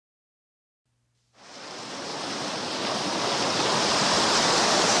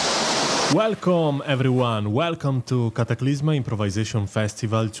Welcome everyone, welcome to Cataclisma Improvisation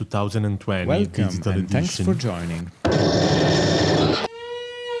Festival 2020 Welcome digital and edition. thanks for joining.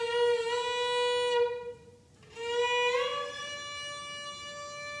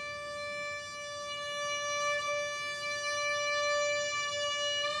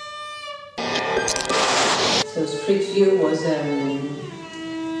 So Street View was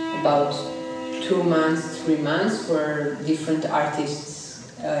about 2 months, 3 months, where different artists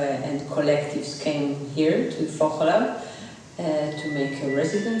and collectives came here to VogelLab to make a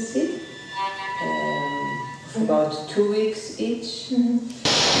residency for about 2 weeks each.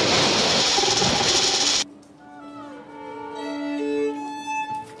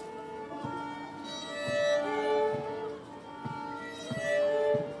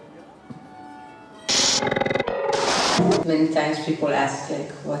 Many times people ask,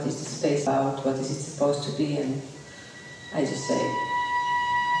 like, what is the space about, what is it supposed to be, and I just say,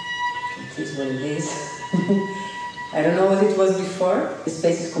 it is what it is. I don't know what it was before. The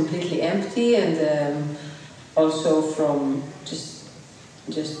space is completely empty, and also from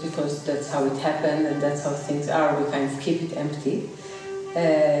just because that's how it happened and that's how things are, we kind of keep it empty,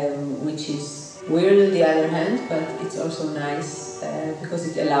 which is weird on the other hand, but it's also nice because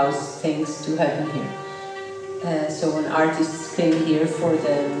it allows things to happen here. So when artists came here for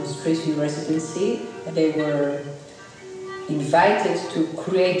the Street View residency, they were invited to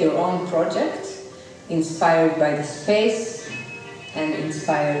create their own project, inspired by the space and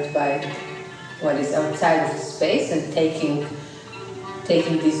inspired by what is outside of the space, and taking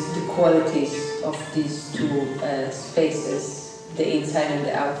the qualities of these two spaces, the inside and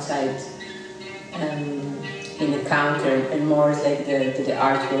the outside, in account, and more like the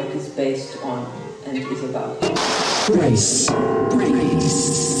artwork is based on and is about. Brace.